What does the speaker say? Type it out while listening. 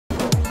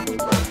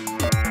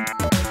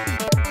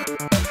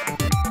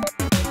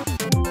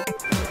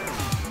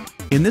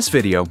In this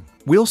video,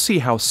 we'll see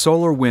how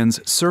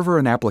SolarWinds Server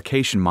and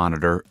Application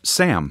Monitor,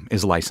 SAM,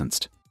 is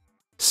licensed.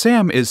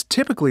 SAM is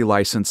typically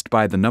licensed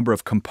by the number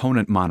of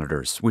component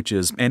monitors, which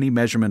is any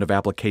measurement of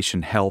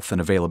application health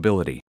and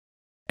availability.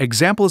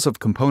 Examples of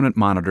component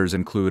monitors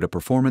include a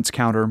performance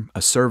counter,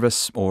 a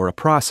service, or a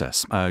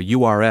process, a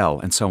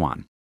URL, and so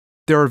on.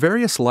 There are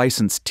various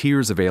license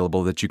tiers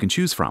available that you can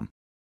choose from: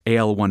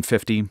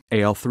 AL150,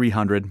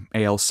 AL300,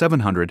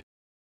 AL700,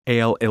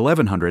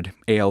 AL1100,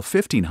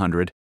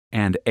 AL1500,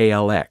 and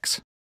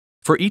ALX.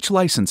 For each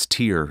license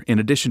tier, in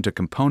addition to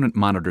component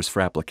monitors for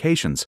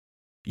applications,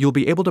 you'll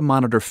be able to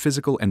monitor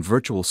physical and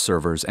virtual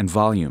servers and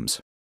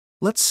volumes.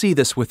 Let's see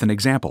this with an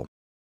example.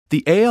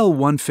 The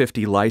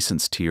AL150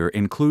 license tier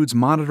includes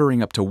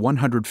monitoring up to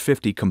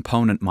 150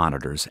 component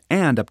monitors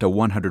and up to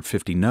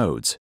 150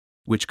 nodes,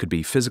 which could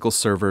be physical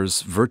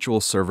servers,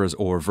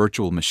 or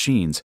virtual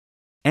machines,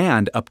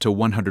 and up to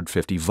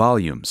 150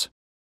 volumes.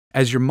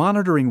 As your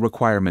monitoring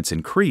requirements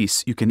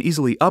increase, you can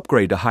easily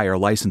upgrade to higher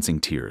licensing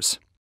tiers.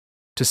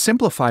 To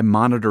simplify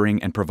monitoring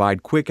and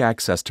provide quick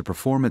access to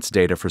performance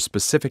data for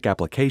specific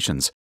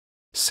applications,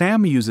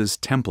 SAM uses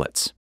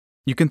templates.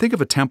 You can think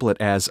of a template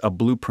as a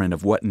blueprint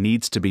of what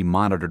needs to be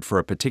monitored for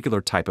a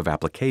particular type of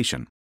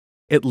application.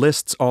 It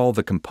lists all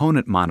the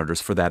component monitors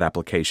for that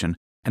application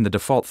and the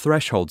default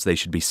thresholds they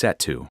should be set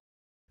to.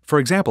 For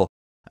example,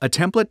 a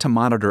template to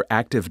monitor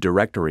Active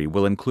Directory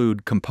will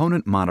include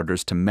component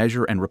monitors to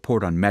measure and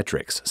report on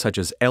metrics such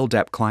as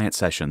LDAP client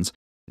sessions,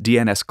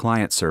 DNS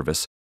client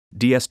service,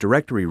 DS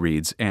directory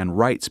reads and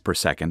writes per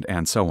second,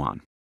 and so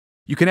on.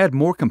 You can add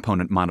more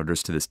component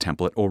monitors to this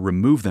template or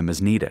remove them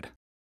as needed.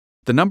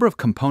 The number of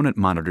component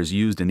monitors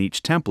used in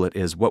each template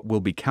is what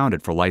will be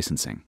counted for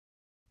licensing.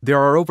 There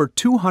are over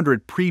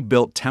 200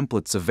 pre-built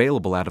templates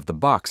available out of the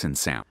box in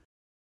SAM.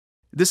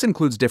 This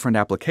includes different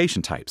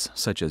application types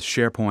such as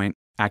SharePoint,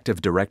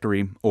 Active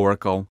Directory,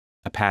 Oracle,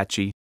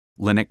 Apache,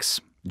 Linux,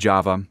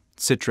 Java,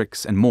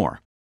 Citrix, and more.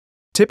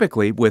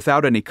 Typically,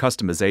 without any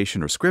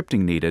customization or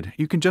scripting needed,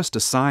 you can just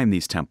assign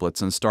these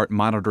templates and start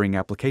monitoring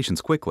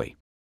applications quickly.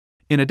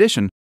 In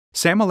addition,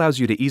 SAM allows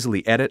you to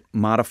easily edit,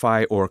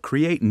 modify, or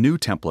create new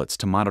templates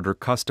to monitor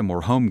custom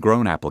or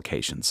homegrown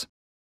applications.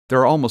 There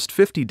are almost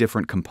 50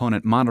 different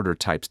component monitor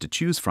types to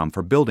choose from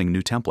for building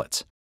new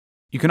templates.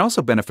 You can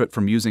also benefit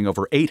from using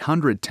over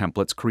 800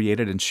 templates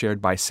created and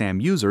shared by SAM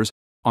users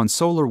on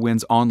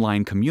SolarWinds'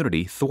 online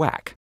community,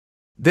 THWACK.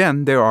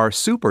 Then there are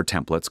super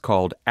templates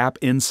called App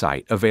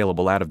Insight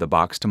available out of the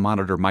box to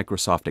monitor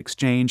Microsoft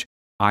Exchange,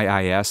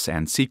 IIS,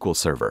 and SQL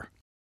Server.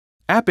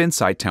 App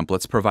Insight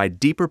templates provide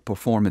deeper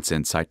performance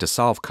insight to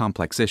solve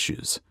complex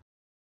issues.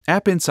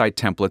 App Insight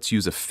templates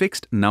use a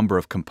fixed number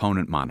of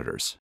component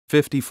monitors,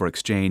 50 for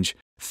Exchange,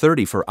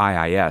 30 for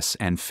IIS,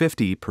 and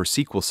 50 per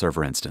SQL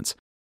Server instance,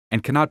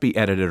 and cannot be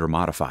edited or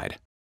modified.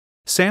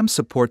 SAM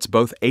supports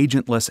both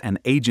agentless and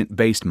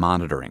agent-based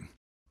monitoring.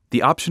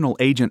 The optional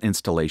agent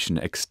installation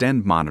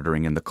extend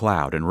monitoring in the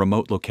cloud and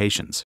remote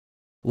locations.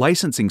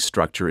 Licensing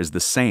structure is the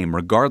same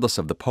regardless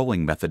of the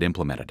polling method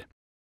implemented.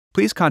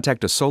 Please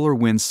contact a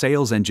SolarWinds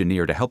sales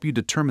engineer to help you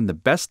determine the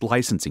best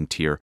licensing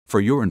tier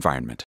for your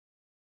environment.